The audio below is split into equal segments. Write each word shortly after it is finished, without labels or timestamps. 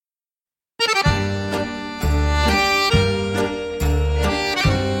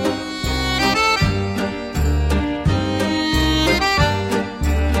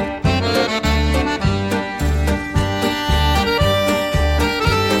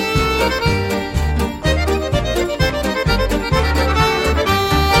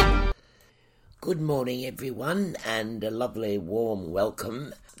morning, everyone, and a lovely warm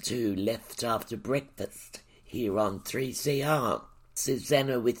welcome to Left After Breakfast here on 3CR.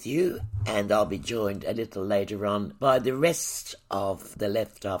 Susanna with you, and I'll be joined a little later on by the rest of the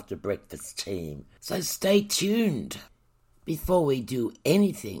Left After Breakfast team. So stay tuned. Before we do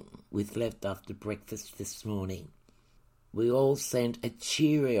anything with Left After Breakfast this morning, we all sent a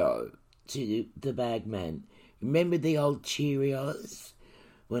Cheerio to the bagman. Remember the old Cheerios?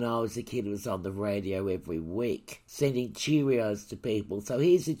 When I was a kid, it was on the radio every week, sending Cheerios to people. So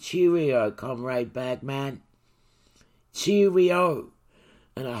here's a Cheerio, Comrade Bagman. Cheerio.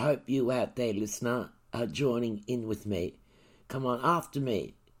 And I hope you out there, listener, are joining in with me. Come on, after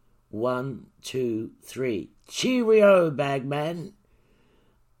me. 1, 2, 3. Cheerio, Bagman.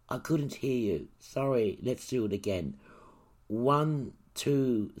 I couldn't hear you. Sorry, let's do it again. 1,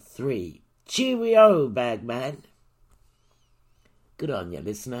 2, 3. Cheerio, Bagman. Good on you,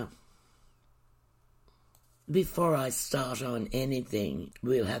 listener. Before I start on anything,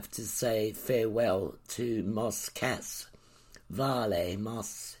 we'll have to say farewell to Moss Cass, Vale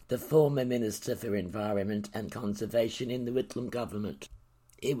Moss, the former Minister for Environment and Conservation in the Whitlam government.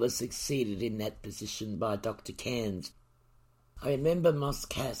 He was succeeded in that position by Dr. Cairns. I remember Moss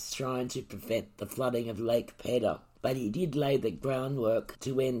Cass trying to prevent the flooding of Lake Pedder, but he did lay the groundwork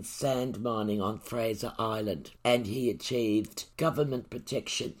to end sand mining on Fraser Island, and he achieved government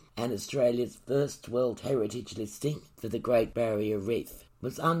protection, and Australia's first World Heritage listing for the Great Barrier Reef. It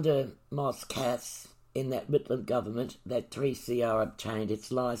was under Moss Cass in that Whitlam government that 3CR obtained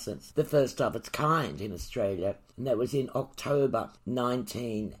its licence, the first of its kind in Australia, and that was in October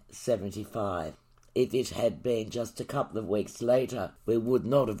 1975. If it had been just a couple of weeks later, we would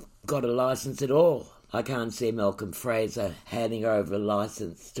not have got a licence at all. I can't see Malcolm Fraser handing over a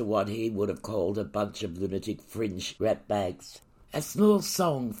licence to what he would have called a bunch of lunatic fringe ratbags. A small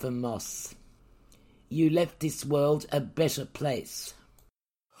song for Moss. You left this world a better place.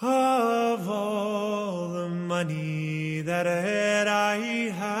 Of all the money that I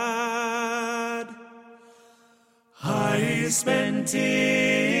had, I spent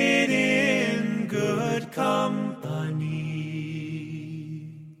it in good company.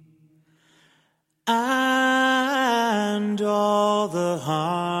 And all the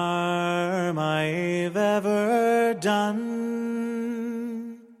harm I've ever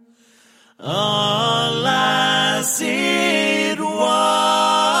done, alas, it was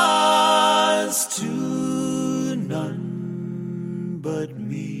to none but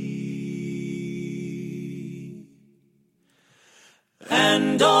me.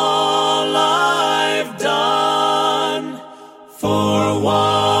 And all I've done for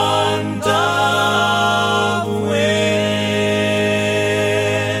want of wit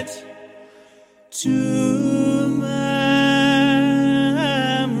to memory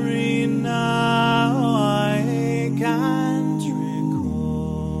now I can't recall.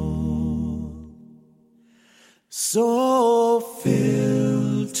 So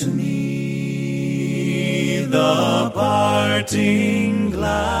fill to me the parting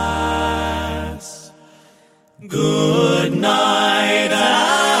glass. Good night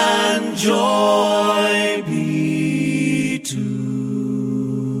and joy be to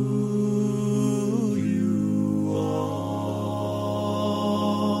you all.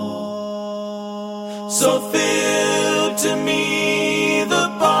 So fill to me the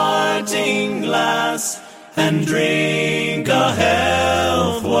parting glass and drink a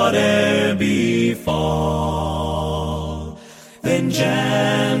health whate'er befall. Then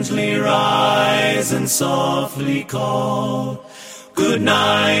gently rise and softly call, good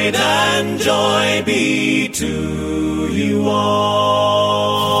night and joy be to you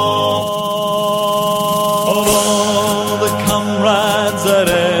all. Of all the comrades that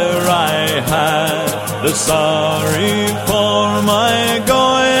e'er I had, the sorry for my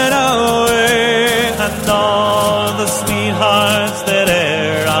going away, and all the sweethearts that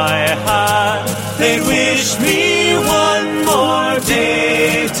e'er I had, they wish me one more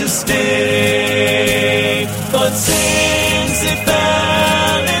day to stay. But since it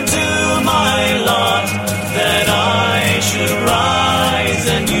fell into my lot that I should rise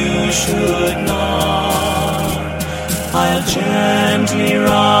and you should not, I'll gently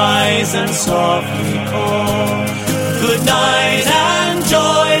rise and softly call, good night and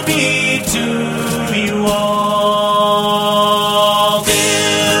joy be to you all.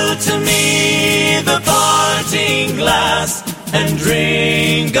 Fill to me the parting glass and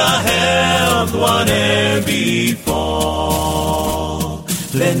drink a health whate'er befall.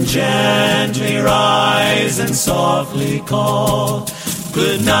 Then gently rise and softly call,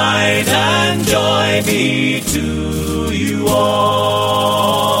 good night and joy be to you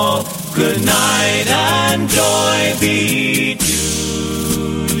all. Good night and joy be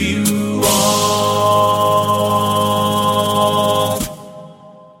to you all.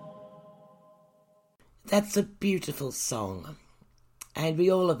 That's a beautiful song, and we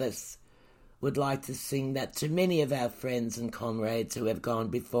all of us would like to sing that to many of our friends and comrades who have gone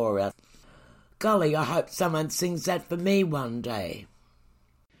before us. Golly, I hope someone sings that for me one day.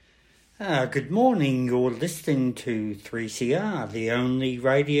 Good morning, you're listening to 3CR, the only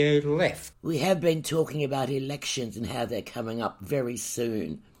radio left. We have been talking about elections and how they're coming up very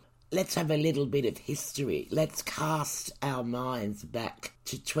soon. Let's have a little bit of history. Let's cast our minds back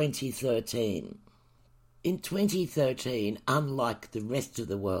to 2013. In 2013, unlike the rest of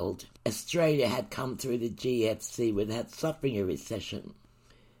the world, Australia had come through the GFC without suffering a recession.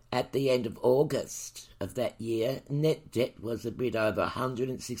 At the end of August of that year, net debt was a bit over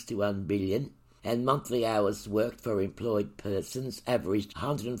 161 billion, and monthly hours worked for employed persons averaged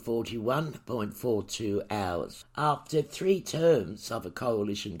 141.42 hours. After 3 terms of a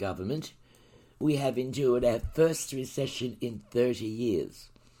coalition government, we have endured our first recession in 30 years.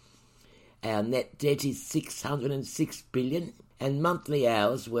 Our net debt is 606 billion, and monthly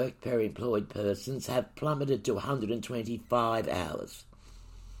hours worked per employed persons have plummeted to 125 hours.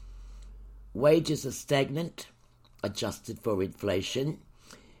 Wages are stagnant, adjusted for inflation.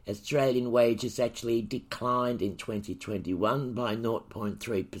 Australian wages actually declined in 2021 by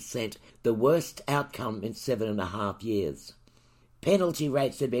 0.3%, the worst outcome in 7.5 years. Penalty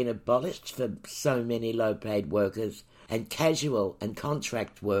rates have been abolished for so many low-paid workers, and casual and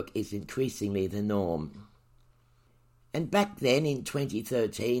contract work is increasingly the norm. And back then, in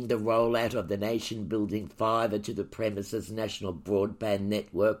 2013, the rollout of the nation-building fibre to the premises national broadband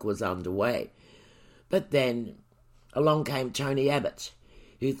network was underway. But then along came Tony Abbott,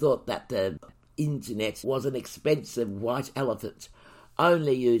 who thought that the internet was an expensive white elephant,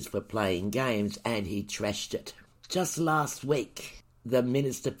 only used for playing games, and he trashed it. Just last week, the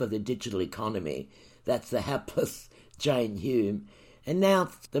Minister for the Digital Economy, that's the hapless Jane Hume,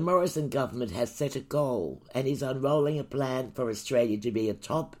 announced the Morrison government has set a goal and is unrolling a plan for Australia to be a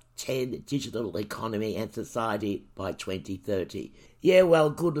top 10 digital economy and society by 2030. Yeah, well,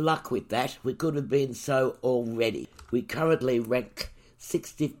 good luck with that. We could have been so already. We currently rank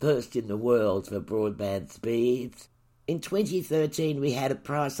 61st in the world for broadband speeds. In 2013, we had a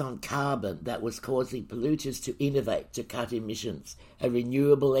price on carbon that was causing polluters to innovate to cut emissions, a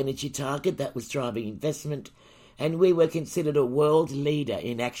renewable energy target that was driving investment, and we were considered a world leader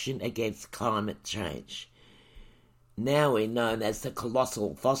in action against climate change. Now we're known as the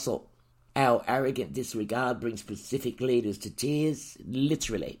colossal fossil. Our arrogant disregard brings Pacific leaders to tears,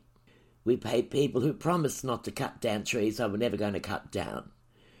 literally. We pay people who promised not to cut down trees they were never going to cut down.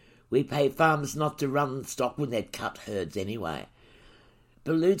 We pay farmers not to run stock when they'd cut herds anyway.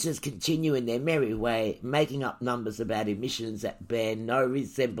 Polluters continue in their merry way, making up numbers about emissions that bear no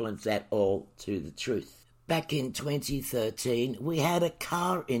resemblance at all to the truth. Back in 2013, we had a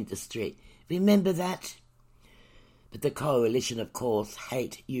car industry. Remember that? But the coalition, of course,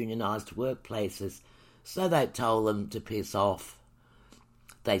 hate unionised workplaces, so they told them to piss off.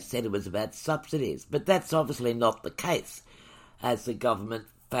 They said it was about subsidies, but that's obviously not the case, as the government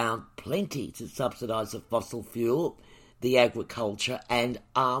found plenty to subsidise the fossil fuel, the agriculture and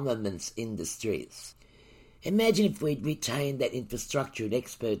armaments industries. Imagine if we'd retained that infrastructure and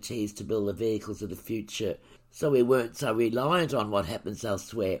expertise to build the vehicles of the future, so we weren't so reliant on what happens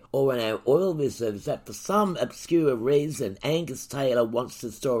elsewhere, or on our oil reserves that for some obscure reason Angus Taylor wants to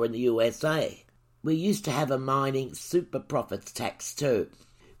store in the USA. We used to have a mining super profits tax too,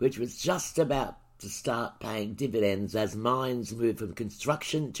 which was just about to start paying dividends as mines move from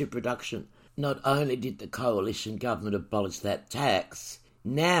construction to production. Not only did the coalition government abolish that tax,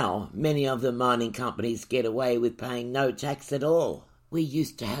 now many of the mining companies get away with paying no tax at all. We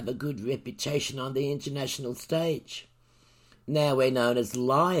used to have a good reputation on the international stage. Now we're known as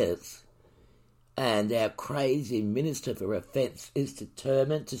liars. And our crazy Minister for Defence is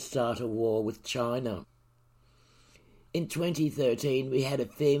determined to start a war with China. In 2013, we had a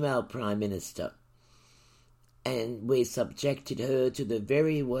female Prime Minister, and we subjected her to the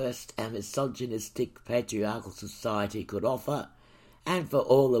very worst a misogynistic patriarchal society could offer, and for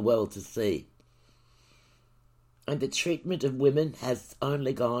all the world to see. And the treatment of women has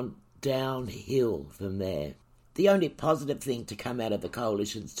only gone downhill from there. The only positive thing to come out of the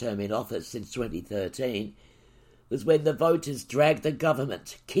coalition's term in office since 2013 was when the voters dragged the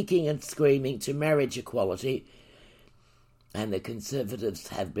government, kicking and screaming, to marriage equality, and the Conservatives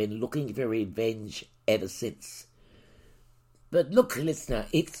have been looking for revenge ever since. But look, listener,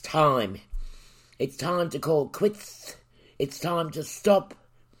 it's time. It's time to call quits. It's time to stop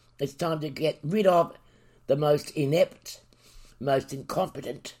It's time to get rid of the most inept, most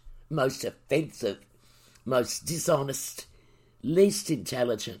incompetent, most offensive, most dishonest, least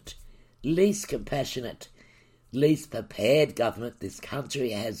intelligent, least compassionate, least prepared government this country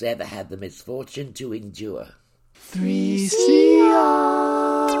has ever had the misfortune to endure. 3CR.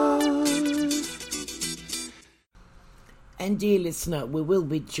 And dear listener, we will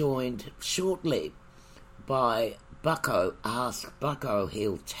be joined shortly by Bucko. Ask Bucko,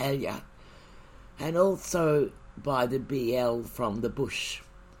 he'll tell you. And also by the BL from the bush.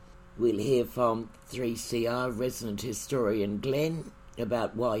 We'll hear from 3CR resident historian Glenn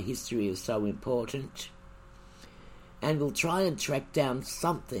about why history is so important. And we'll try and track down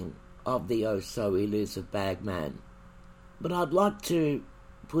something of the oh-so-elusive Bagman. But I'd like to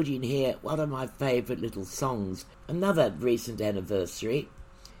put in here one of my favourite little songs. Another recent anniversary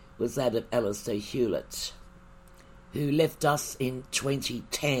was that of Alistair Hewlett, who left us in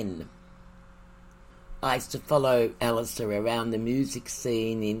 2010. I used to follow Alistair around the music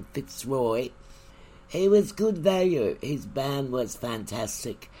scene in Fitzroy. He was good value, his band was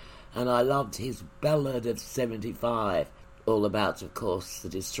fantastic, and I loved his Ballad of 75, all about, of course, the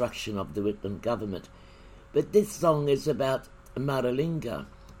destruction of the Whitlam government. But this song is about Maralinga,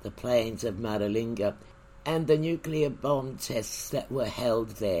 the plains of Maralinga, and the nuclear bomb tests that were held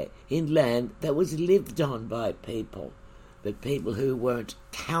there in land that was lived on by people, but people who weren't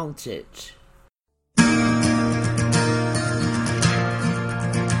counted.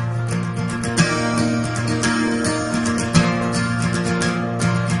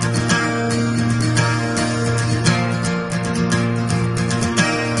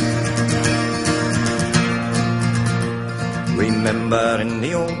 Remember in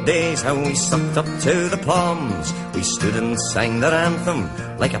the old days how we sucked up to the palms. We stood and sang their anthem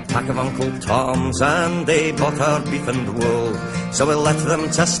like a pack of Uncle Toms, and they bought our beef and wool, so we let them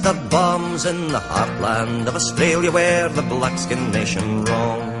test the bombs in the heartland of Australia where the black-skinned nation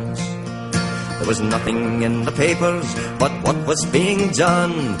roams. There was nothing in the papers but what was being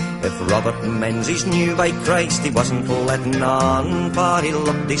done. If Robert Menzies knew, by Christ, he wasn't letting on, for he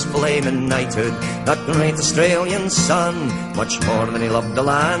loved his flaming knighthood, that great Australian sun, much more than he loved the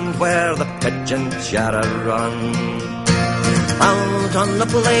land where the pigeon Jarrah run. Out on the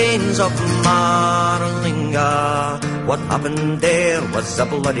plains of Maralinga, what happened there was a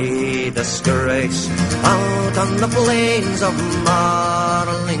bloody disgrace. Out on the plains of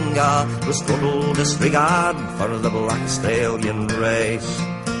Maralinga was total disregard for the black Australian race.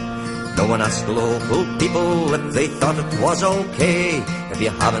 No one asked local people if they thought it was okay. If you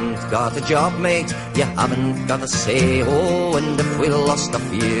haven't got a job, mate, you haven't got a say. Oh, and if we lost a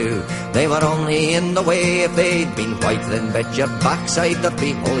few, they were only in the way. If they'd been white, then bet your backside there'd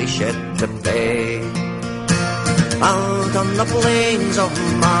be holy shit to pay. Out on the plains of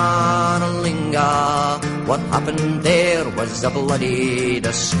Maralinga, what happened there was a bloody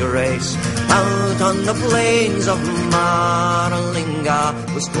disgrace. Out on the plains of Maralinga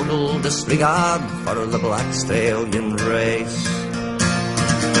was total disregard for the black Australian race.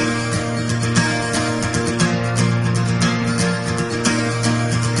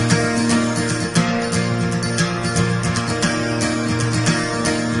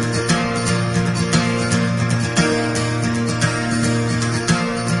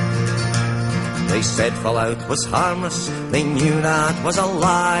 They said fallout was harmless, they knew that was a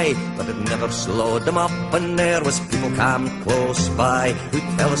lie, but it never slowed them up, and there was people camped close by who'd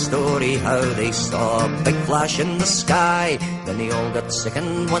tell a story how they saw a big flash in the sky. Then they all got sick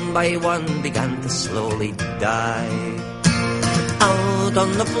and one by one began to slowly die. Out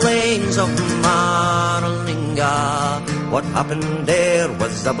on the plains of Maralinga, what happened there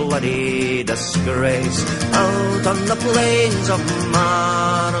was a bloody disgrace. Out on the plains of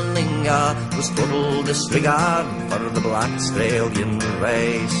Maralinga was total disregard for the black Australian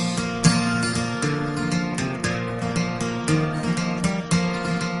race.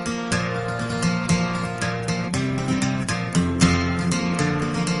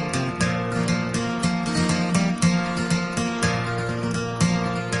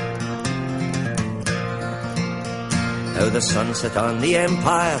 Now the sun set on the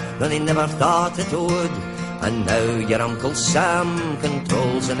empire when they never thought it would, and now your Uncle Sam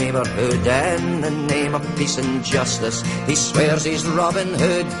controls the neighbourhood. In the name of peace and justice he swears he's Robin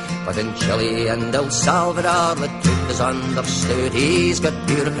Hood, but in Chile and El Salvador the truth is understood. He's got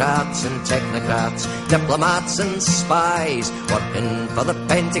bureaucrats and technocrats, diplomats and spies, working for the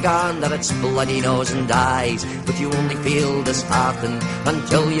Pentagon that its bloody nose and eyes. But you only feel disheartened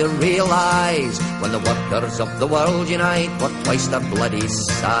until you realise, when the workers of the world unite, what twice their bloody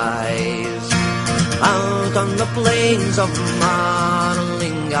size. out on the plains of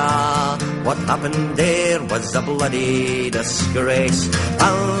Marlinga. What happened there was a bloody disgrace.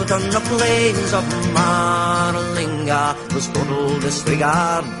 Out on the plains of Marlinga was total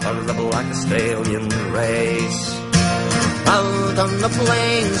disregard for the black Australian race. Out on the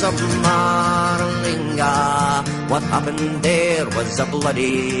plains of Marlinga, what happened there was a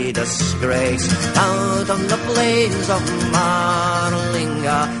bloody disgrace. Out on the plains of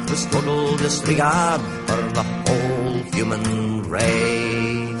Marlinga was total disregard for the whole human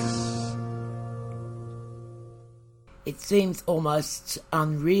race. It seems almost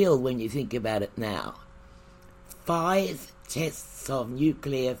unreal when you think about it now. 5 tests of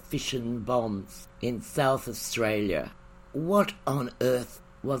nuclear fission bombs in South Australia. What on earth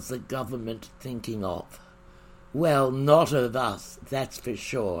was the government thinking of? Well, not of us, that's for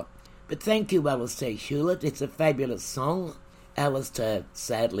sure. But thank you, Alistair Hewlett. It's a fabulous song. Alistair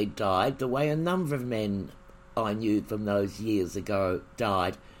sadly died the way a number of men I knew from those years ago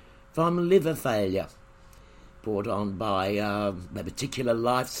died, from liver failure, brought on by a particular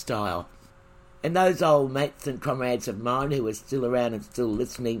lifestyle. And those old mates and comrades of mine who are still around and still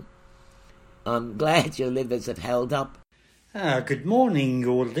listening, I'm glad your livers have held up. Good morning,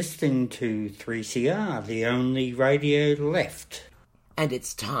 you're listening to 3CR, the only radio left. And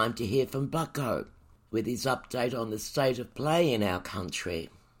it's time to hear from Bucko with his update on the state of play in our country.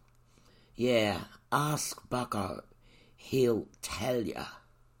 Yeah, ask Bucko. He'll tell you.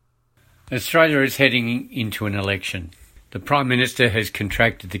 Australia is heading into an election. The Prime Minister has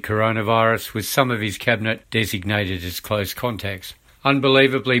contracted the coronavirus, with some of his cabinet designated as close contacts.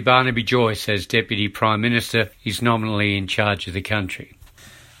 Unbelievably, Barnaby Joyce, as Deputy Prime Minister, is nominally in charge of the country.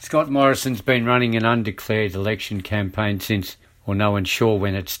 Scott Morrison's been running an undeclared election campaign since, or no one's sure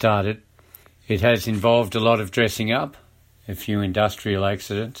when it started. It has involved a lot of dressing up, a few industrial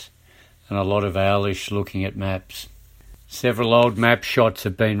accidents, and a lot of owlish looking at maps. Several old map shots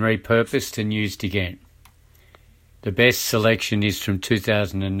have been repurposed and used again. The best selection is from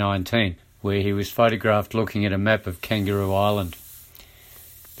 2019, where he was photographed looking at a map of Kangaroo Island.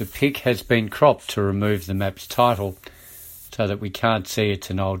 The pic has been cropped to remove the map's title so that we can't see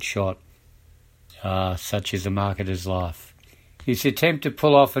it's an old shot. Such is a marketer's life. His attempt to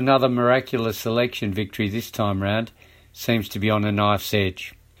pull off another miraculous election victory this time round seems to be on a knife's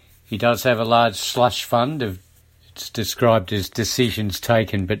edge. He does have a large slush fund of, it's described as decisions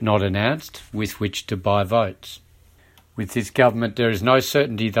taken but not announced, with which to buy votes. With this government there is no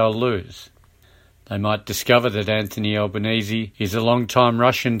certainty they'll lose. They might discover that Anthony Albanese is a long-time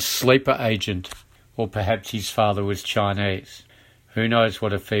Russian sleeper agent, or perhaps his father was Chinese. Who knows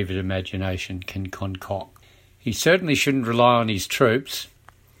what a fevered imagination can concoct. He certainly shouldn't rely on his troops.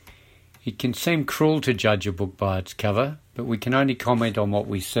 It can seem cruel to judge a book by its cover, but we can only comment on what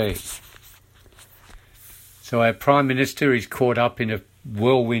we see. So our Prime Minister is caught up in a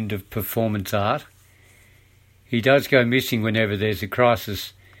whirlwind of performance art. He does go missing whenever there's a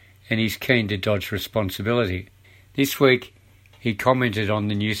crisis, and he's keen to dodge responsibility. This week, he commented on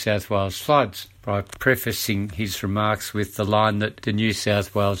the New South Wales floods by prefacing his remarks with the line that the New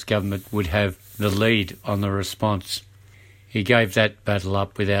South Wales government would have the lead on the response. He gave that battle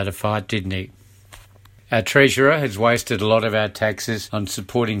up without a fight, didn't he? Our Treasurer has wasted a lot of our taxes on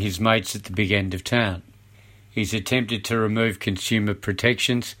supporting his mates at the big end of town. He's attempted to remove consumer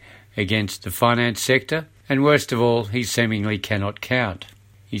protections against the finance sector, and worst of all, he seemingly cannot count.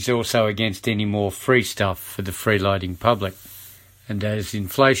 He's also against any more free stuff for the freeloading public. And as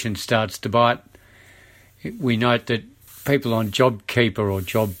inflation starts to bite, we note that people on JobKeeper or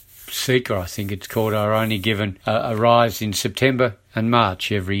JobSeeker, I think it's called, are only given a rise in September and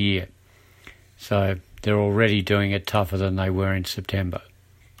March every year. So they're already doing it tougher than they were in September.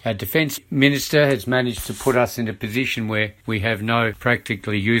 Our Defence Minister has managed to put us in a position where we have no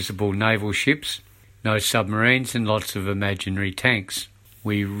practically usable naval ships, no submarines and lots of imaginary tanks.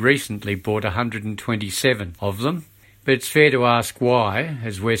 We recently bought 127 of them, but it's fair to ask why,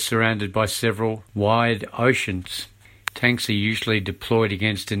 as we're surrounded by several wide oceans. Tanks are usually deployed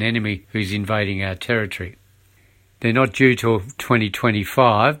against an enemy who's invading our territory. They're not due till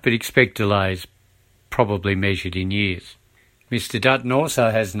 2025, but expect delays, probably measured in years. Mr Dutton also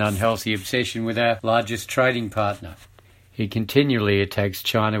has an unhealthy obsession with our largest trading partner. He continually attacks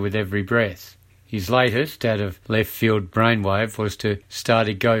China with every breath. His latest, out of left-field brainwave, was to start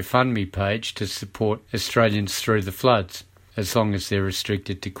a GoFundMe page to support Australians through the floods, as long as they're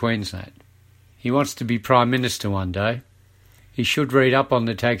restricted to Queensland. He wants to be Prime Minister one day. He should read up on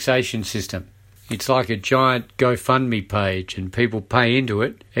the taxation system. It's like a giant GoFundMe page, and people pay into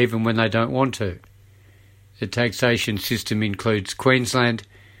it even when they don't want to. The taxation system includes Queensland,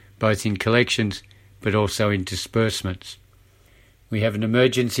 both in collections but also in disbursements. We have an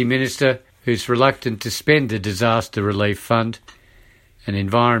emergency minister who's reluctant to spend the disaster relief fund, an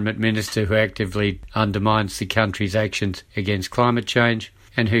environment minister who actively undermines the country's actions against climate change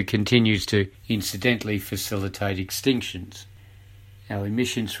and who continues to incidentally facilitate extinctions. Our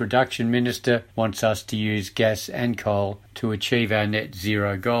emissions reduction minister wants us to use gas and coal to achieve our net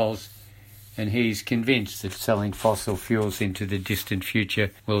zero goals, and he's convinced that selling fossil fuels into the distant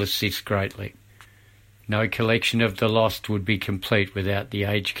future will assist greatly. No collection of the lost would be complete without the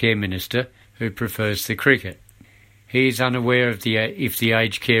aged care minister, who prefers the cricket. He is unaware of if the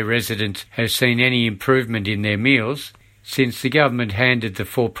aged care residents have seen any improvement in their meals since the government handed the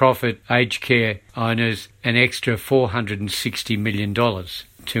for-profit aged care owners an extra $460 million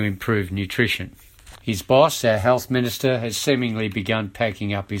to improve nutrition. His boss, our health minister, has seemingly begun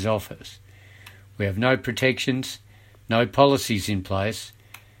packing up his office. We have no protections, no policies in place,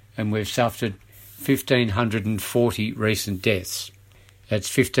 and we've suffered 1,540 recent deaths.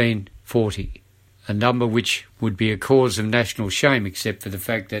 That's 1,540, a number which would be a cause of national shame except for the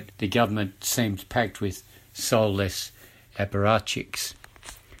fact that the government seems packed with soulless apparatchiks.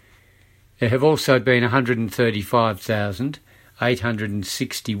 There have also been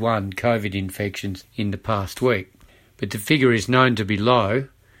 135,861 COVID infections in the past week, but the figure is known to be low,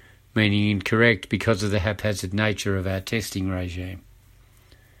 meaning incorrect because of the haphazard nature of our testing regime.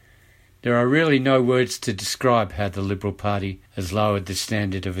 There are really no words to describe how the Liberal Party has lowered the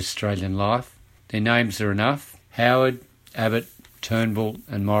standard of Australian life. Their names are enough: Howard, Abbott, Turnbull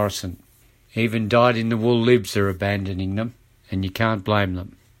and Morrison. Even dyed-in-the-wool libs are abandoning them, and you can't blame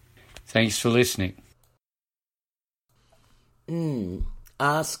them. Thanks for listening.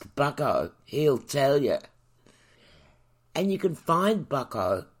 Ask Bucko, he'll tell you. And you can find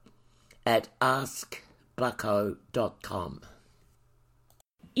Bucko at askbucko.com.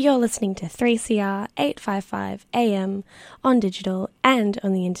 You're listening to 3CR 855 AM on digital and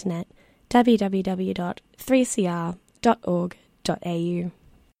on the internet, www.3cr.org.au.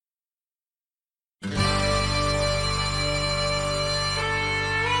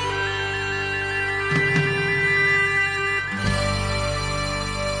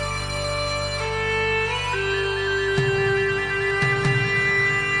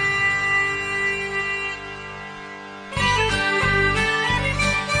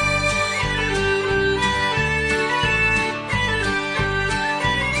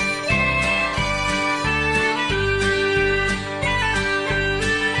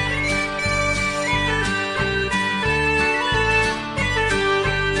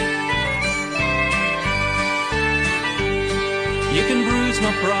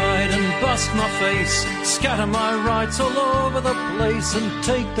 My pride and bust my face, scatter my rights all over the place, and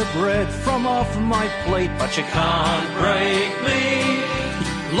take the bread from off my plate, but you can't break me.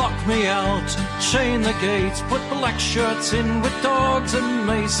 Lock me out, chain the gates, put black shirts in with dogs and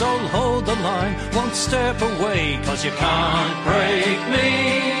mace. I'll hold the line, won't step away, 'cause you can't break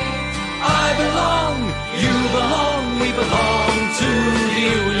me. I belong, you belong, we belong to the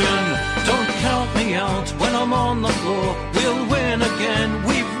Union. Don't count me out when I'm on the floor. We'll win again,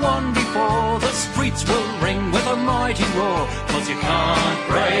 we've won before. The streets will ring with a mighty roar, 'cause you can't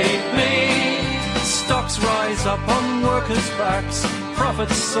break me. Stocks rise up on workers' backs,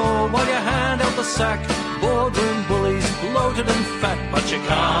 profits soar while you hand out the sack. Boardroom bullies bloated and fat, but you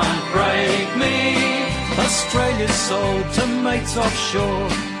can't break me. Australia's sold to mates offshore,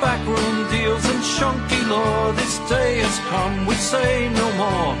 backroom deals and shonky law. This day has come, we say no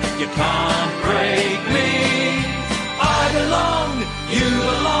more. You can't break me. I belong, you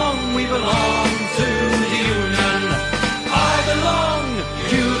belong, we belong to the Union. I belong,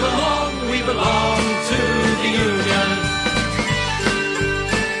 you belong, we belong to the Union.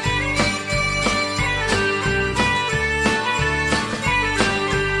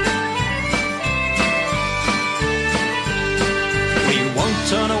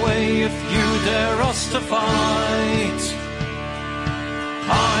 Turn away if you dare us to fight.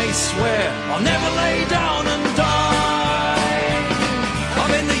 I swear I'll never lay down and die.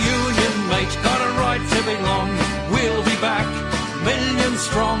 I'm in the Union, mate, got a right to belong. We'll be back, millions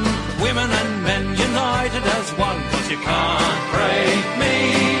strong, women and men united as one, 'cause you can't break me.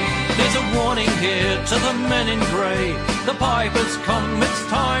 There's a warning here to the men in grey. The piper's come, it's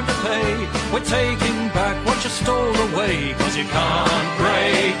time to pay. We're taking back what you stole away, 'cause you can't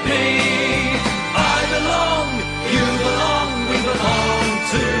break me. I belong, you belong, we belong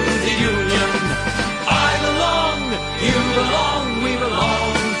to the Union. I belong, you belong, we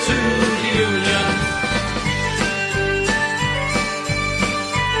belong to the Union.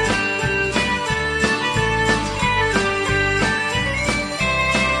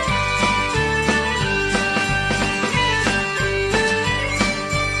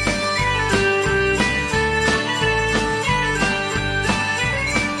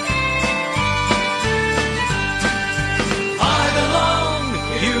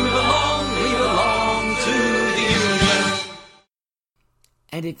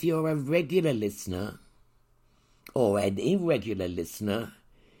 And if you're a regular listener or an irregular listener,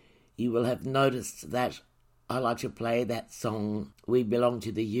 you will have noticed that I like to play that song, We Belong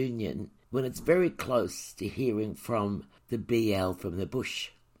to the Union, when it's very close to hearing from the BL from the bush.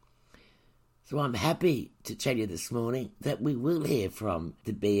 So I'm happy to tell you this morning that we will hear from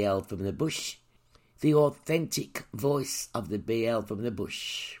the BL from the bush, the authentic voice of the BL from the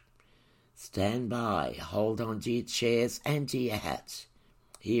bush. Stand by, hold on to your chairs and to your hats.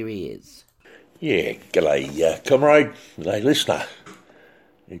 Here he is. Yeah, g'day, comrade, g'day, listener.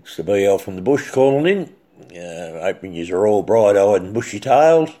 It's the BL from the bush calling in. Hoping yous are all bright-eyed and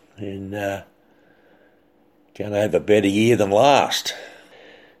bushy-tailed and going to have a better year than last.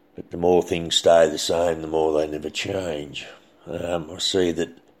 But the more things stay the same, the more they never change. I see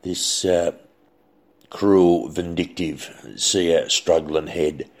that this cruel, vindictive, struggling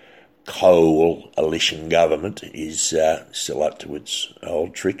head coalition government is still up to its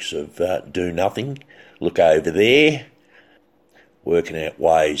old tricks of do nothing, look over there, working out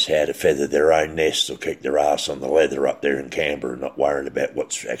ways how to feather their own nests or keep their arse on the leather up there in Canberra and not worrying about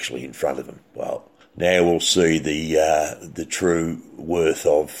what's actually in front of them. Well, now we'll see the true worth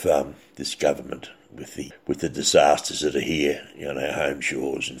of this government with the disasters that are here on our home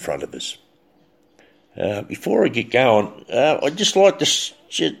shores in front of us. Before I get going, I'd just like to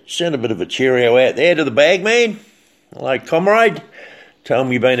send a bit of a cheerio out there to the bagman. Hello, comrade. Tell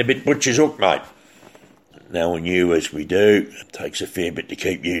me you've been a bit butcher's hook, mate. Knowing you as we do, it takes a fair bit to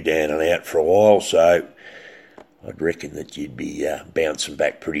keep you down and out for a while, so I'd reckon that you'd be bouncing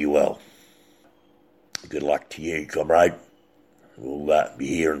back pretty well. Good luck to you, comrade. We'll be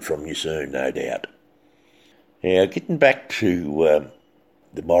hearing from you soon, no doubt. Now, getting back to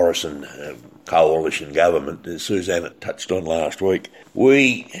the Morrison coalition government, as Susanna touched on last week,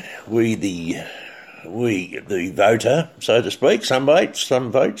 we the voter, so to speak, some vote,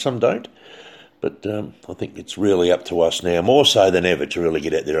 some don't. But I think it's really up to us now, more so than ever, to really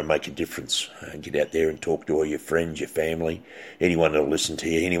get out there and make a difference. Get out there and talk to all your friends, your family, anyone that'll listen to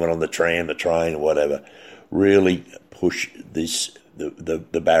you, anyone on the tram, the train, or whatever. Really push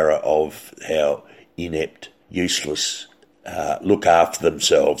the barrier of how inept, useless, look after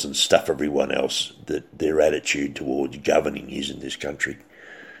themselves and stuff everyone else that their attitude towards governing is in this country.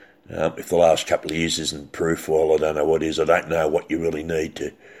 If the last couple of years isn't proof, well, I don't know what is. I don't know what you really need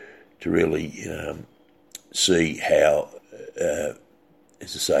to really see how, as I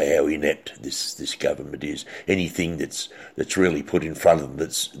say, how inept this government is. Anything that's really put in front of them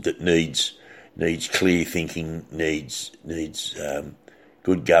that needs clear thinking, needs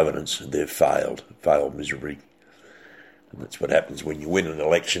good governance, they've failed miserably. And that's what happens when you win an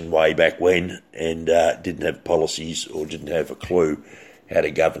election way back when and didn't have policies or didn't have a clue how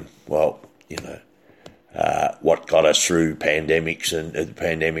to govern. Well, what got us through pandemics and the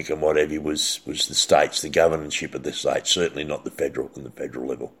pandemic and whatever was the states, the governorship of the states, certainly not the federal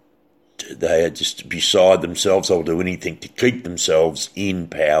level. They are just beside themselves. They'll do anything to keep themselves in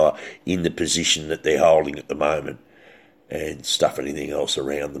power, in the position that they're holding at the moment, and stuff anything else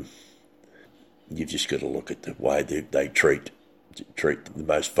around them. You've just got to look at the way they treat the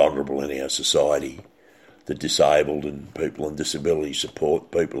most vulnerable in our society, the disabled and people on disability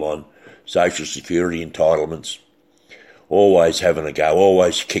support, people on social security entitlements, always having a go,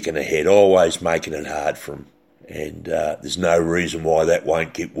 always kicking ahead, always making it hard for them. And there's no reason why that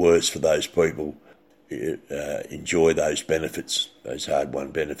won't get worse for those people who enjoy those benefits, those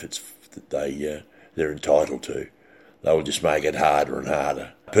hard-won benefits that they're entitled to. They'll just make it harder and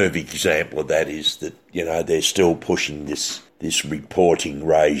harder. A perfect example of that is that, they're still pushing this reporting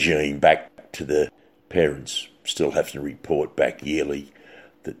regime back to the parents, still having to report back yearly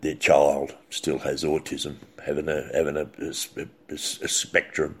that their child still has autism, having a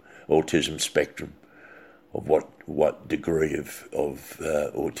spectrum, autism spectrum of what degree of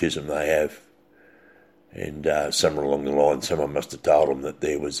autism they have. And somewhere along the line, someone must have told them that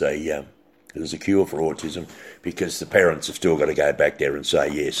there was a cure for autism, because the parents have still got to go back there and say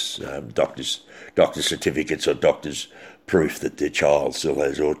yes, doctor's certificates or doctor's proof that their child still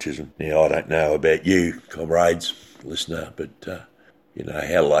has autism. Now, I don't know about you, comrades, listener, but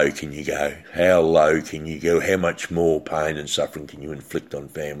how low can you go? How low can you go? How much more pain and suffering can you inflict on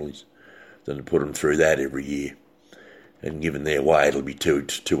families than to put them through that every year? And given their way, it'll be two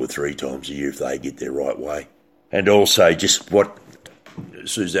or three times a year if they get their right way. And also, just what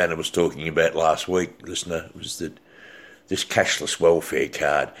Susanna was talking about last week, listener, was that this cashless welfare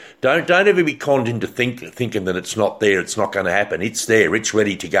card. Don't ever be conned into thinking that it's not there, it's not going to happen. It's there, it's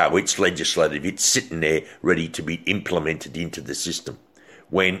ready to go, it's legislative, it's sitting there ready to be implemented into the system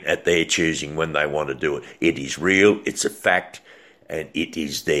at their choosing, when they want to do it. It is real, it's a fact, and it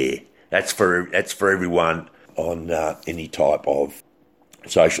is there. That's for everyone on any type of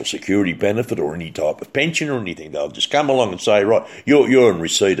social security benefit or any type of pension or anything. They'll just come along and say, right, you're in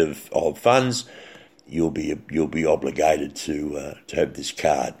receipt of funds. You'll be obligated to have this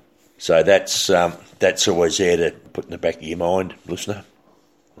card. So that's always there to put in the back of your mind, listener.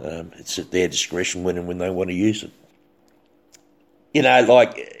 It's at their discretion when they want to use it. You know,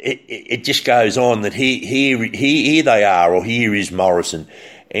 like it just goes on that here they are, or here is Morrison,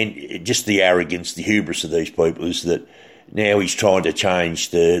 and just the arrogance, the hubris of these people is that now he's trying to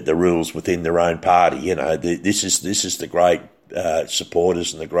change the rules within their own party. You know, this is the great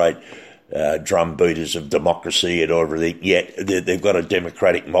supporters and the great drumbeaters of democracy and everything. Yet they've got a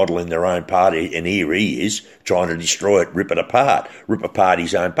democratic model in their own party, and here he is trying to destroy it, rip it apart, rip apart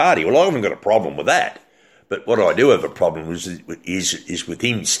his own party. Well, I haven't got a problem with that. But what I do have a problem with is with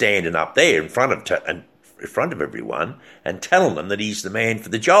him standing up there in front of everyone and telling them that he's the man for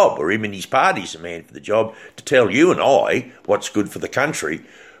the job, or him and his party's the man for the job, to tell you and I what's good for the country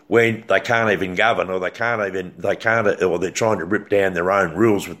when they can't even govern, or they're trying to rip down their own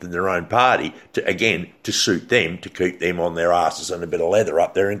rules within their own party to suit them, to keep them on their asses and a bit of leather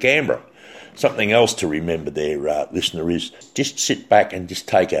up there in Canberra. Something else to remember there, listener, is just sit back and just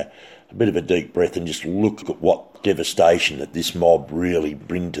take a bit of a deep breath and just look at what devastation that this mob really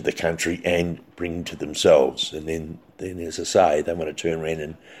bring to the country and bring to themselves. And then as I say, they want to turn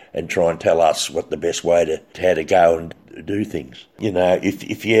around and try and tell us what the best way how to go and do things. You know,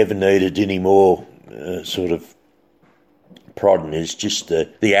 if you ever needed any more sort of prodding, is just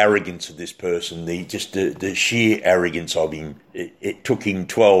the arrogance of this person, the sheer arrogance of him. It took him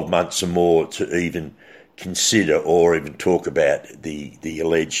 12 months or more to even consider or even talk about the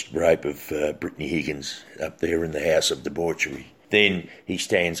alleged rape of Brittany Higgins up there in the House of Debauchery. Then he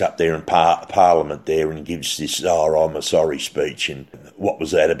stands up there in Parliament there and gives this I'm a sorry speech. And what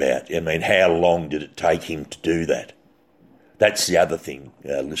was that about? I mean, how long did it take him to do that? That's the other thing,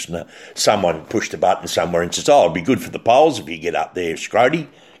 listener. Someone pushed a button somewhere and says, it'd be good for the polls if you get up there, Scrody.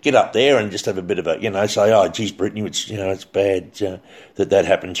 Get up there and just have a bit of a, say, geez, Brittany, it's bad that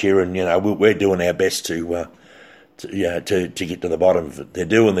happened here, and, we're doing our best to get to the bottom of it. They're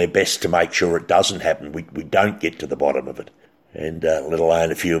doing their best to make sure it doesn't happen. We don't get to the bottom of it. And let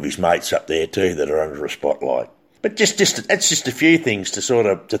alone a few of his mates up there too that are under a spotlight. But that's just a few things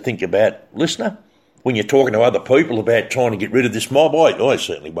to think about, listener. When you're talking to other people about trying to get rid of this mob, I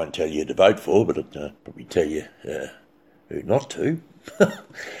certainly won't tell you who to vote for, but I'll probably tell you who not to.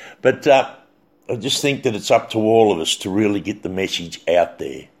 But I just think that it's up to all of us to really get the message out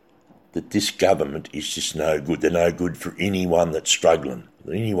there that this government is just no good. They're no good for anyone that's struggling.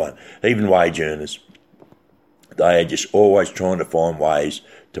 Anyone, even wage earners. They are just always trying to find ways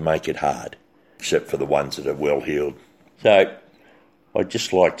to make it hard, except for the ones that are well-heeled. So I'd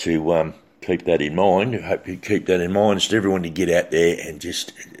just like to keep that in mind. I hope you keep that in mind. Just everyone to get out there and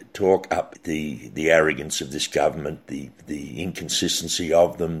just talk up the arrogance of this government, the inconsistency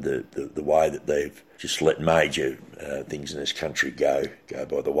of them, the way that they've just let major things in this country go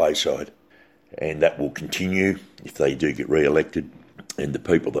by the wayside. And that will continue if they do get re-elected. And the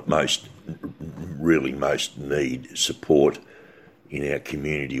people that really most need support in our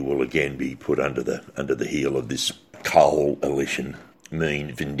community will again be put under the heel of this coalition,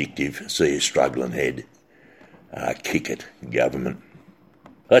 mean, vindictive, see a struggling head, kick it government.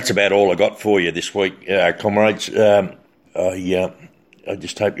 That's about all I got for you this week, comrades. I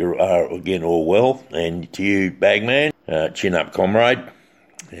just hope you are again all well, and to you, Bagman, chin up, comrade,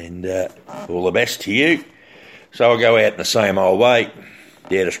 and all the best to you. So I'll go out in the same old way.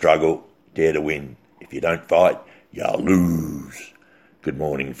 Dare to struggle, dare to win. If you don't fight, you'll lose. Good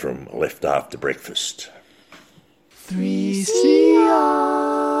morning from Left After Breakfast. 3CR.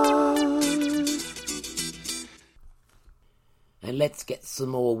 And let's get some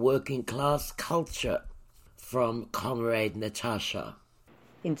more working class culture from Comrade Natasha.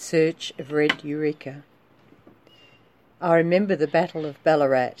 In Search of Red Eureka. I remember the Battle of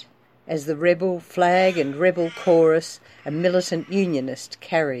Ballarat as the rebel flag and rebel chorus a militant unionist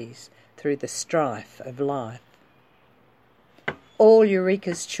carries through the strife of life. All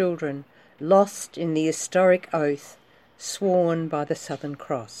Eureka's children lost in the historic oath sworn by the Southern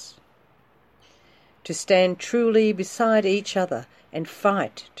Cross. To stand truly beside each other and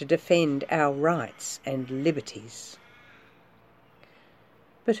fight to defend our rights and liberties.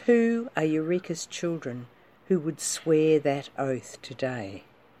 But who are Eureka's children who would swear that oath today?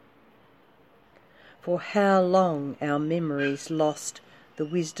 For how long our memories lost the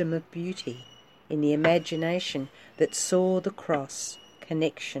wisdom of beauty in the imagination that saw the cross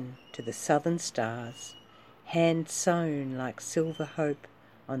connection to the southern stars, hand sewn like silver hope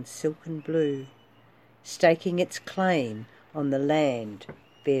on silken blue, staking its claim on the land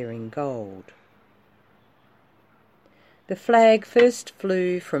bearing gold. The flag first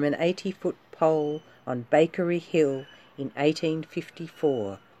flew from an 80-foot pole on Bakery Hill in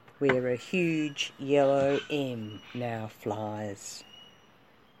 1854, where a huge yellow M now flies.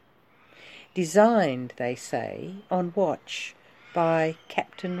 Designed, they say, on watch by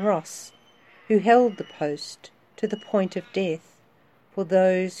Captain Ross, who held the post to the point of death for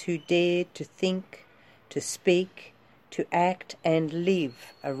those who dared to think, to speak, to act and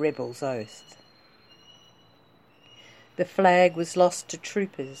live a rebel's oath. The flag was lost to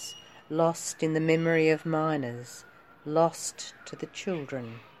troopers, lost in the memory of miners, lost to the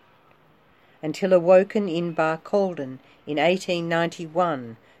children, until awoken in Barcaldine in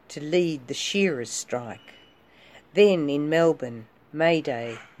 1891 to lead the shearers' strike. Then in Melbourne, May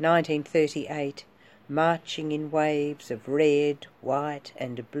Day 1938, marching in waves of red, white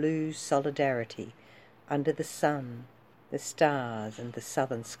and blue solidarity under the sun, the stars and the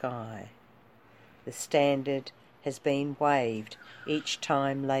southern sky. The standard has been waved each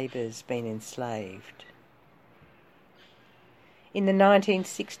time Labour's been enslaved. In the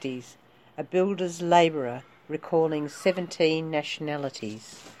 1960s, a builder's labourer recalling 17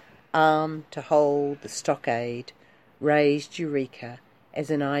 nationalities, armed to hold the stockade, raised Eureka as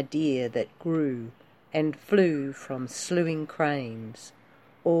an idea that grew and flew from slewing cranes,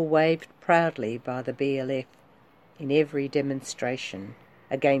 or waved proudly by the BLF in every demonstration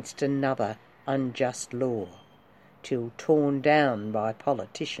against another unjust law, till torn down by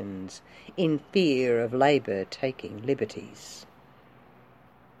politicians in fear of Labour taking liberties.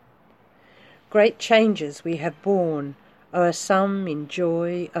 Great changes we have borne, o'er some in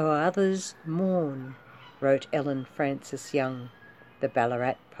joy, o'er others mourn, wrote Ellen Frances Young, the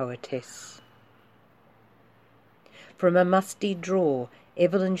Ballarat poetess. From a musty drawer,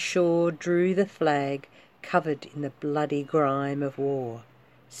 Evelyn Shaw drew the flag covered in the bloody grime of war,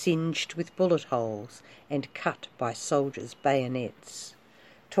 singed with bullet holes and cut by soldiers' bayonets,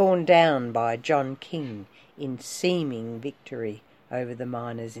 torn down by John King in seeming victory over the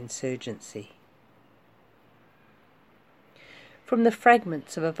miners' insurgency. From the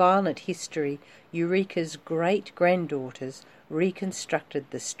fragments of a violent history, Eureka's great-granddaughters reconstructed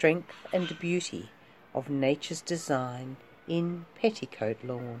the strength and beauty of nature's design in Petticoat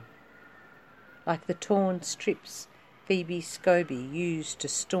Lawn. Like the torn strips Phoebe Scobie used to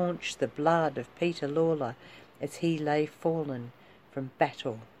staunch the blood of Peter Lawler as he lay fallen from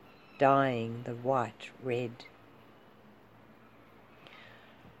battle, dyeing the white red.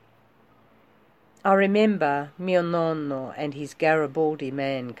 I remember mio nonno and his Garibaldi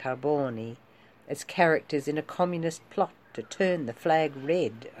man Carboni as characters in a communist plot to turn the flag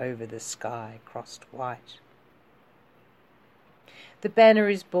red over the sky crossed white. The banner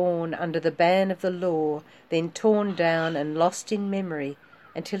is born under the ban of the law, then torn down and lost in memory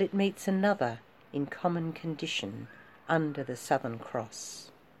until it meets another in common condition under the Southern Cross.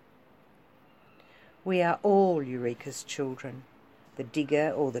 We are all Eureka's children. The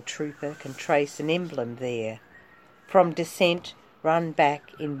digger or the trooper can trace an emblem there. From descent, run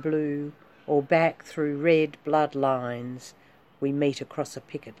back in blue or back through red blood lines, we meet across a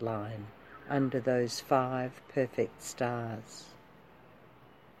picket line under those 5 perfect stars.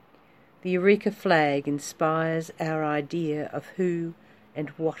 The Eureka flag inspires our idea of who and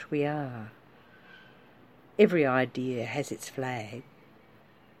what we are. Every idea has its flag.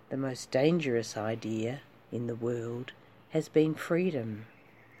 The most dangerous idea in the world has been freedom,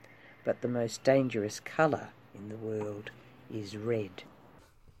 but the most dangerous colour in the world is red.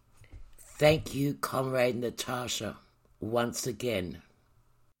 Thank you, Comrade Natasha, once again.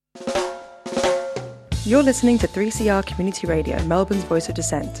 You're listening to 3CR Community Radio, Melbourne's Voice of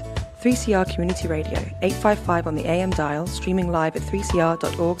Dissent. 3CR Community Radio, 855 on the AM dial, streaming live at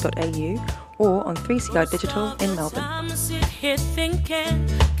 3cr.org.au or on 3CR Digital in Melbourne.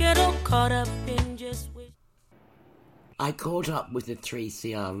 I caught up with a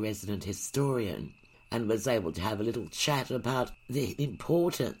 3CR resident historian and was able to have a little chat about the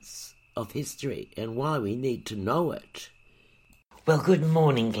importance of history and why we need to know it. Well, good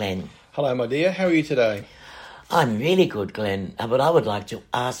morning, Glenn. Hello, my dear. How are you today? I'm really good, Glenn, but I would like to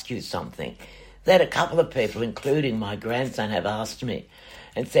ask you something that a couple of people, including my grandson, have asked me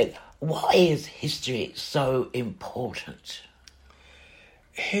and said, why is history so important?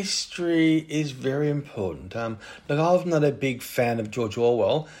 History is very important. Look, I'm not a big fan of George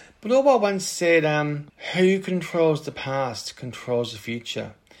Orwell, but Orwell once said, who controls the past controls the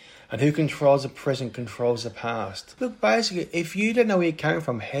future, and who controls the present controls the past. Look, basically, if you don't know where you're coming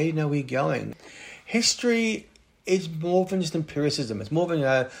from, how do you know where you're going? history is more than just empiricism. It's more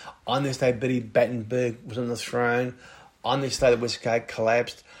than, on this day Betty Battenberg was on the throne, on this day the Westgate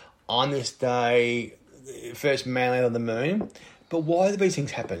collapsed, on this day first man landed on the moon. But why do these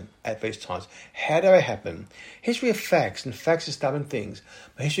things happen at these times? How do they happen? History are facts, and facts are stubborn things.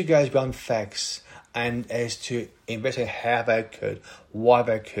 But history goes beyond facts and as to investigate how they occurred, why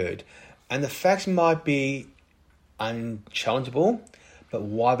they occurred. And the facts might be unchallengeable, but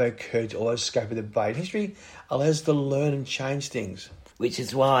why they occurred is always scope of debate. History allows us to learn and change things. Which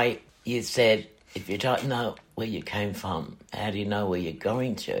is why you said, if you don't know where you came from, how do you know where you're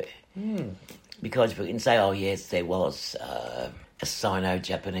going to? Because we can say, oh yes, there was a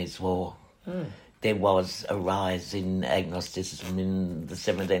Sino-Japanese war. There was a rise in agnosticism in the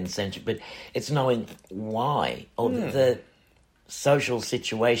 17th century, but it's knowing why, or the social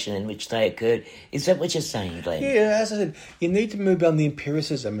situation in which they occurred. Is that what you're saying, Glenn? Yeah, as I said, you need to move beyond the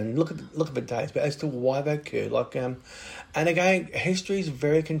empiricism and look at the dates, but as to why they occurred. And again, history is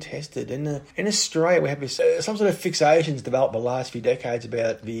very contested. In Australia, we have this, some sort of fixations developed the last few decades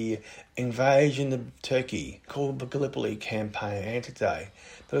about the invasion of Turkey, called the Gallipoli Campaign, Anzac-Day.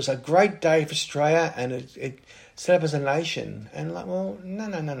 But it was a great day for Australia, and it set up as a nation. And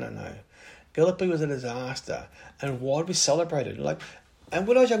no. Gallipoli was a disaster. And why did we celebrate it? And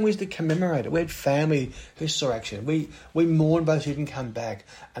when I was young, we used to commemorate it. We had family who saw action. We mourned those who didn't come back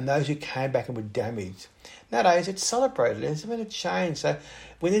and those who came back and were damaged. Nowadays, it's celebrated. It's been a change. So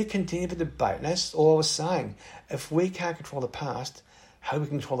we need to continue the debate. And that's all I was saying. If we can't control the past, how do we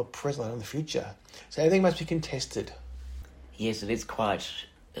control the present and the future? So everything must be contested. Yes, it is quite,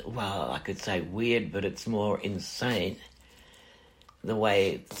 well, I could say weird, but it's more insane the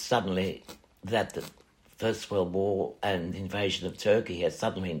way suddenly that the First World War and invasion of Turkey has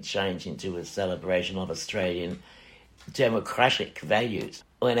suddenly changed into a celebration of Australian democratic values.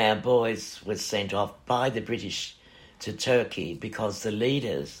 When our boys were sent off by the British to Turkey because the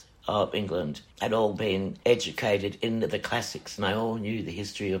leaders of England had all been educated in the classics and they all knew the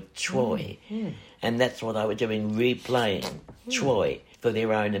history of Troy. And that's what they were doing, replaying Troy for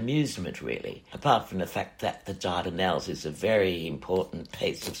their own amusement, really. Apart from the fact that the Dardanelles is a very important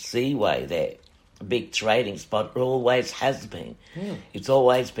piece of seaway there. A big trading spot, it always has been. It's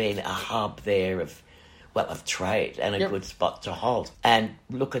always been a hub there of trade and a good spot to halt. And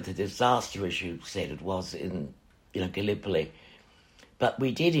look at the disaster, as you said, it was in Gallipoli. But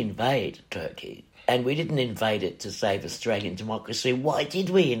we did invade Turkey, and we didn't invade it to save Australian democracy. Why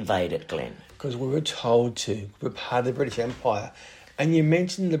did we invade it, Glenn? Because we were told to. We're part of the British Empire. And you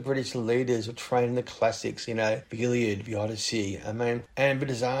mentioned the British leaders were trained in the classics, the Iliad, the Odyssey, and the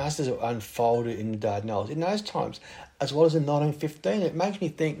disasters that unfolded in the Dardanelles in those times, as well as in 1915. It makes me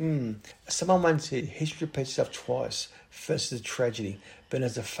think, someone once said, history repeats itself twice. First as a tragedy, then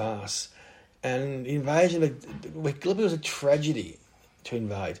as a farce. And the invasion of Gallipoli was a tragedy to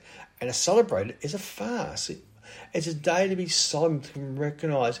invade, and to celebrate it is a farce. It's a day to be solemn, to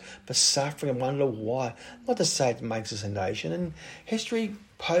recognise the suffering and wonder why. Not to say it makes us a nation. And history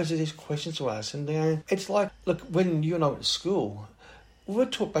poses these questions to us. And it's like, look, when you and I went to school, we were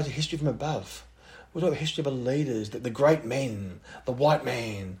taught about the history from above. We were taught the history of the leaders, the great men, the white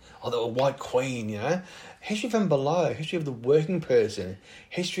man, or the white queen, History from below, history of the working person,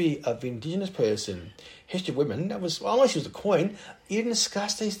 history of the indigenous person, history of women. That was, unless she was a queen, you didn't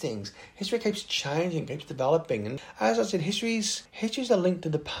discuss these things. History keeps changing, keeps developing. And as I said, histories are linked to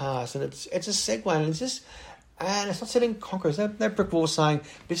the past, and it's a segue, and it's not setting conquerors. No brick wall saying,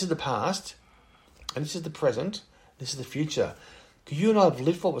 this is the past, and this is the present, this is the future. Because you and I have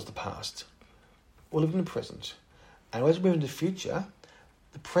lived what was the past. We're living in the present. And as we move into the future,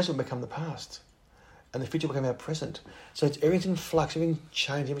 the present will become the past. And the future will become our present. So everything's in flux, everything's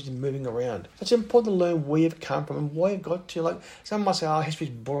changing, everything's moving around. It's important to learn where you've come from and where you've got to. Someone might say, history's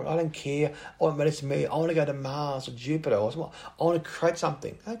boring, I don't care, all that matters to me, I want to go to Mars or Jupiter or something. I want to create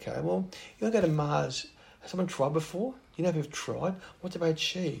something. Okay, well, you want to go to Mars. Has someone tried before? You know if you've tried? What did they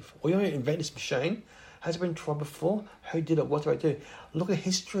achieve? Or you want to invent this machine? Has it been tried before? Who did it? What did they do? Look at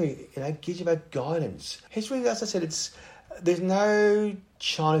history. It gives you that guidance. History, as I said, there's no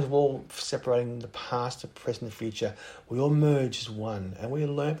Chinese wall separating the past, the present, the future. We all merge as one, and we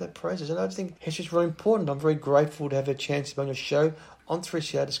learn that process. And I just think history is really important. I'm very grateful to have a chance to be on your show on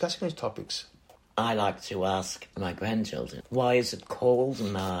 3CR discussing these topics. I like to ask my grandchildren, why is it called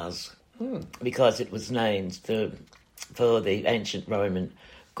Mars? Because it was named for the ancient Roman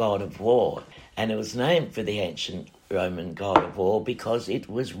god of war. And it was named for the ancient Roman god of war because it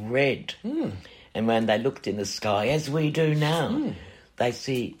was red. And when they looked in the sky, as we do now, they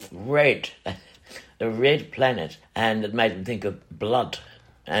see red, a red planet, and it made them think of blood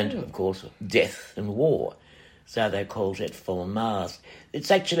and, of course, death and war. So they called it for Mars.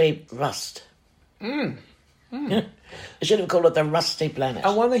 It's actually rust. I should have called it the rusty planet.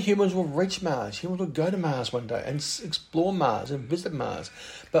 And one of the humans will reach Mars. Humans will go to Mars one day and explore Mars and visit Mars.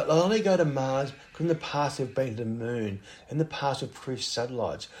 But they'll only go to Mars because in the past they've been to the moon. In the past we've produced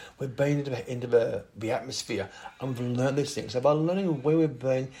satellites. We've been into the atmosphere and we've learned these things. So by learning where we've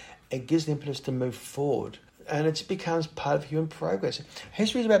been, it gives the impetus to move forward. And it becomes part of human progress.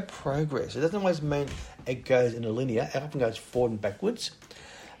 History is about progress. It doesn't always mean it goes in a linear. It often goes forward and backwards.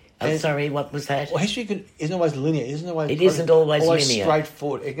 I'm sorry, what was that? Well, history isn't always linear. It isn't always linear.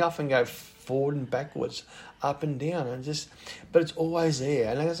 Straightforward. It can often go forward and backwards, up and down, but it's always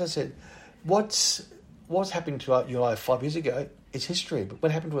there. And as I said, what's happening to you and I 5 years ago is history. But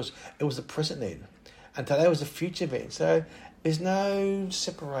what happened to us, it was the present then, and today was the future then. So there's no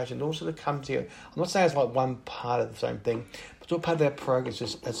separation. It all sort of comes together. I'm not saying it's like one part of the same thing, but it's all part of our progress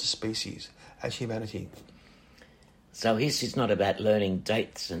as a species, as humanity. So history's not about learning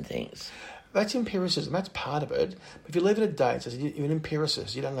dates and things. That's empiricism. That's part of it. But if you leave it at dates, you're an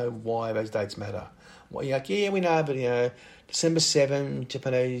empiricist. You don't know why those dates matter. Well, you're like, yeah, we know, but December 7,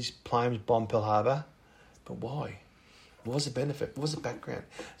 Japanese planes bombed Pearl Harbor. But why? What was the benefit? What was the background?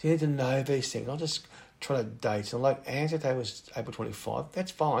 So you need to know these things. Not just try to date. And like Answer Day was April 25.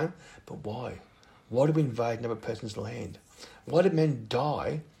 That's fine. But why? Why did we invade another person's land? Why did men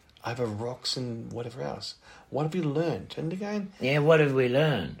die over rocks and whatever else? What have we learned? And again... Yeah, what have we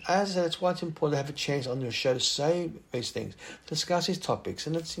learned? As I said, it's why it's important to have a chance on your show to say these things, discuss these topics.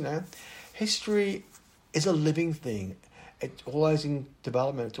 And it's, history is a living thing. It's always in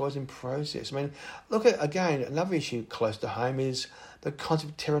development. It's always in process. I mean, look at, again, another issue close to home is the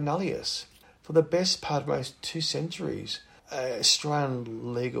concept of terra nullius. For the best part of most 2 centuries,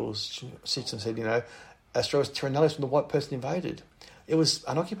 Australian legal system said, Australia was terra nullius when the white person invaded. It was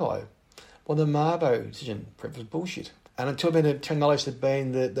unoccupied. Well, the Mabo decision was bullshit. And until then, terra nullius had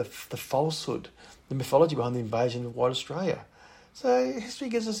been the falsehood, the mythology behind the invasion of white Australia. So history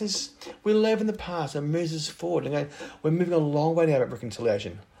gives us this, we live in the past and moves us forward. And again, we're moving a long way now about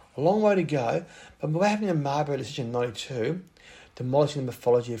reconciliation. A long way to go. But what happened in the Mabo decision in 92, demolishing the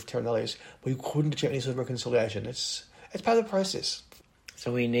mythology of terra nullius, we couldn't achieve any sort of reconciliation. It's part of the process.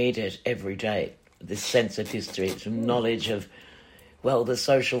 So we need it every day, this sense of history, some knowledge of, the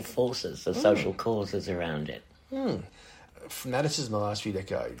social forces, the social causes around it. Fanaticism in the last few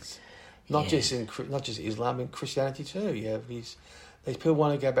decades. Not just Islam, but Christianity too. You have these people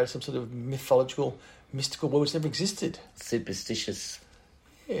want to go back to some sort of mystical world which never existed. Superstitious.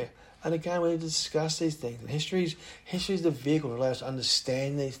 Yeah. And again, we need to discuss these things. And history is the vehicle that allows us to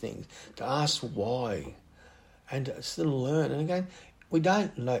understand these things, to ask why, and to still learn. And again, we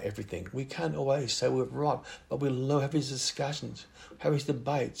don't know everything. We can't always say we're right, but we love having these discussions, have these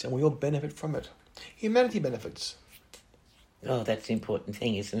debates, and we all benefit from it. Humanity benefits. Oh, that's the important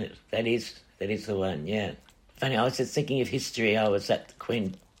thing, isn't it? That is the one, yeah. Funny, I was just thinking of history. I was at the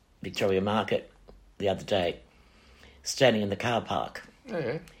Queen Victoria Market the other day, standing in the car park,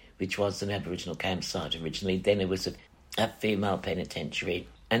 which was an Aboriginal campsite originally. Then it was a female penitentiary,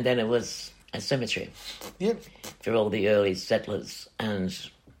 and then it was a cemetery for all the early settlers. And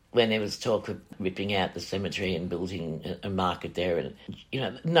when there was talk of ripping out the cemetery and building a market there,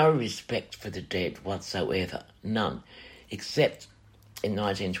 and no respect for the dead whatsoever, none. Except in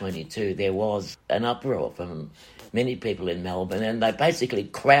 1922 there was an uproar from many people in Melbourne, and they basically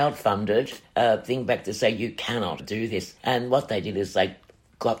crowdfunded a thing back to say you cannot do this. And what they did is they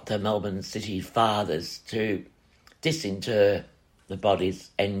got the Melbourne City Fathers to disinter the bodies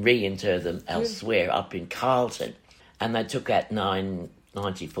and reinter them elsewhere up in Carlton. And they took out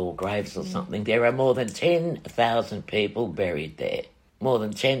 994 graves or something. There are more than 10,000 people buried there. More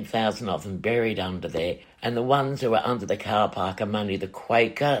than 10,000 of them buried under there. And the ones who are under the car park are mainly the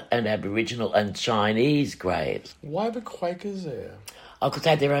Quaker and Aboriginal and Chinese graves. Why were Quakers there? Oh, because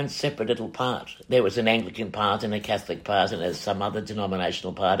they had their own separate little part. There was an Anglican part and a Catholic part, and there's some other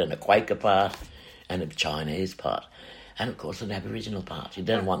denominational part and a Quaker part and a Chinese part. And, of course, an Aboriginal part. You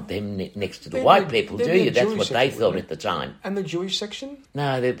don't want them next to the white people, do you? That's what they thought at the time. And the Jewish section?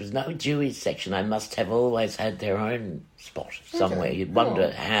 No, there was no Jewish section. They must have always had their own spot somewhere. You'd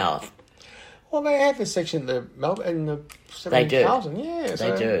wonder how. Well, they have a section in the 17,000. Yeah,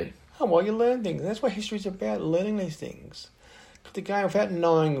 they do. Oh, well, you learn things. That's what history's about, learning these things. But again, without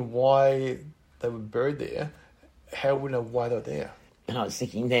knowing why they were buried there, how would we know why they were there? And I was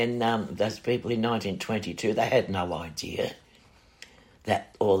thinking then, those people in 1922, they had no idea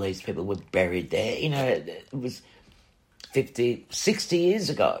that all these people were buried there. It was 50, 60 years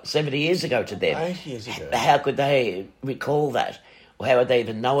ago, 70 years ago to them. 80 years ago. How could they recall that? how would they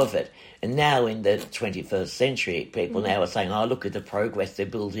even know of it? And now in the 21st century, people now are saying, oh, look at the progress. They're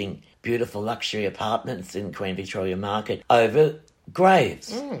building beautiful luxury apartments in Queen Victoria Market over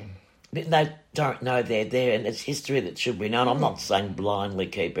graves. They don't know they're there, and it's history that should be known. I'm not saying blindly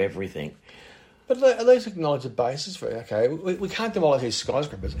keep everything. But at least acknowledge the basis for it, okay? We can't demolish these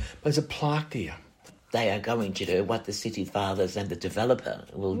skyscrapers, but there's a plaque there. They are going to do what the city fathers and the developer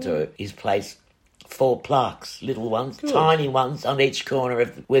will do, is place 4 plaques, little ones, tiny ones, on each corner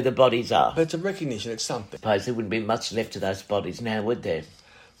of where the bodies are. But it's a recognition, it's something. I suppose there wouldn't be much left of those bodies now, would there?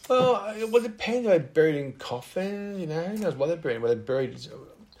 Well, it would depend. Are they buried in coffins, you know? Who knows what they're buried? Were they buried...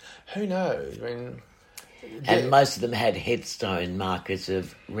 Who knows? I mean... And most of them had headstone markers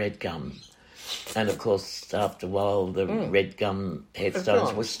of red gum. And, of course, after a while, the red gum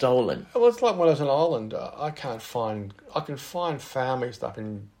headstones were stolen. Well, it's like when I was in Ireland. I can find families up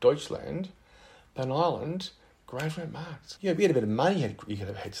in Deutschland, but in Ireland, graves weren't marked. You had a bit of money, you could have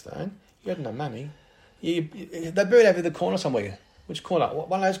a headstone. You had no money. They're buried over the corner somewhere. Which corner?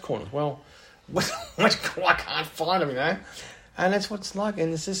 One of those corners. Well, which corner? I can't find them, you know. And that's what it's like.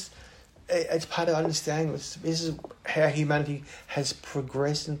 And it's just... It's part of understanding. This is how humanity has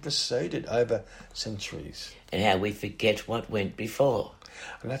progressed and proceeded over centuries. And how we forget what went before.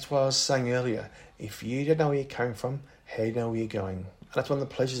 And that's what I was saying earlier. If you don't know where you're coming from, how do you know where you're going? And that's one of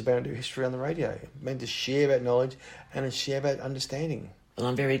the pleasures about doing history on the radio. It's meant to share about knowledge and to share about understanding. Well,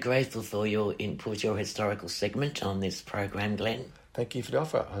 I'm very grateful for your input, your historical segment on this program, Glenn. Thank you for the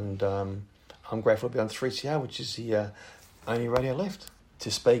offer. And I'm grateful to be on 3CR, which is the only radio left. To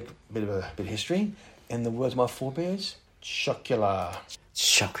speak a bit of history, in the words of my forebears, Chocula.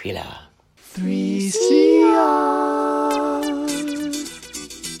 Chocula. 3CR.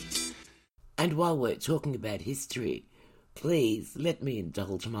 And while we're talking about history, please let me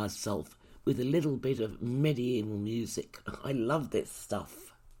indulge myself with a little bit of medieval music. I love this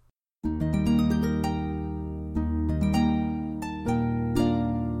stuff.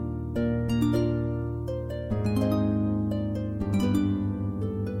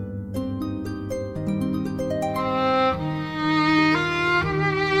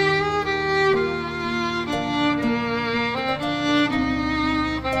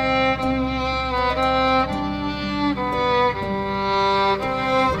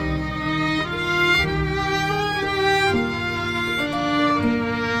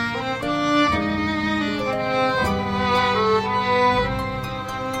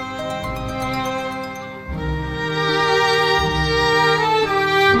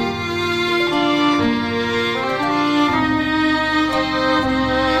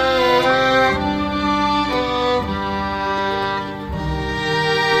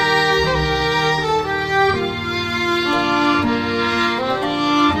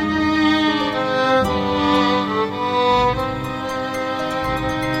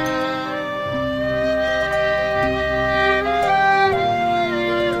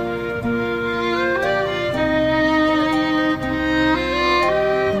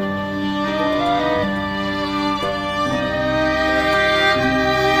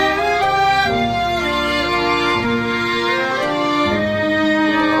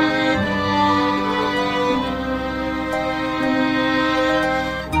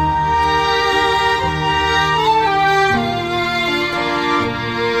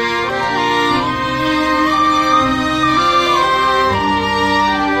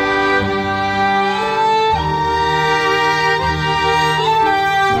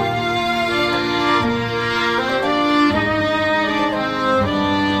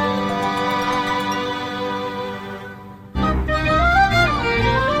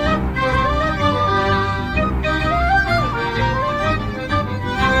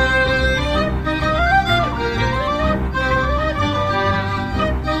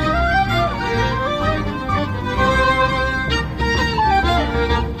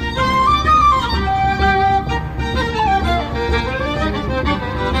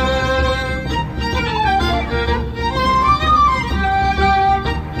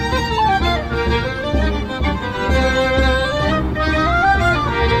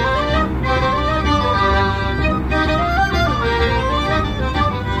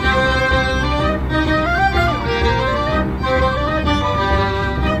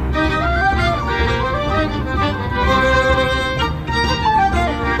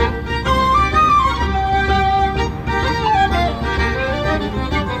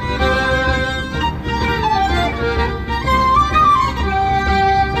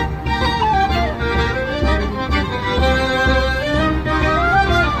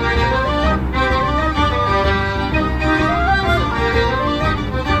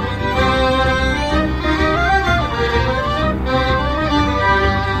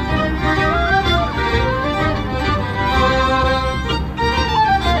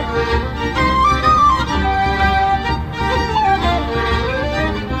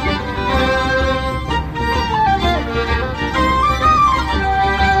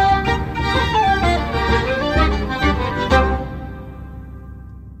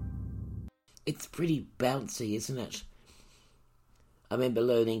 pretty bouncy, isn't it? I remember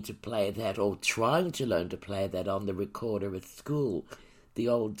learning to play that, or trying to learn to play that on the recorder at school, the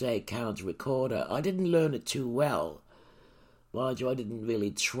old day count recorder. I didn't learn it too well. Mind you, I didn't really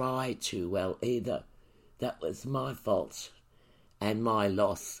try too well either. That was my fault and my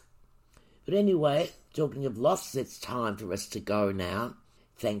loss. But anyway, talking of loss, it's time for us to go now.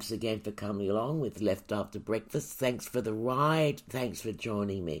 Thanks again for coming along with Left After Breakfast. Thanks for the ride. Thanks for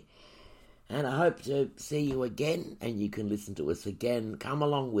joining me. And I hope to see you again, and you can listen to us again. Come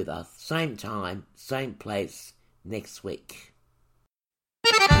along with us, same time, same place, next week.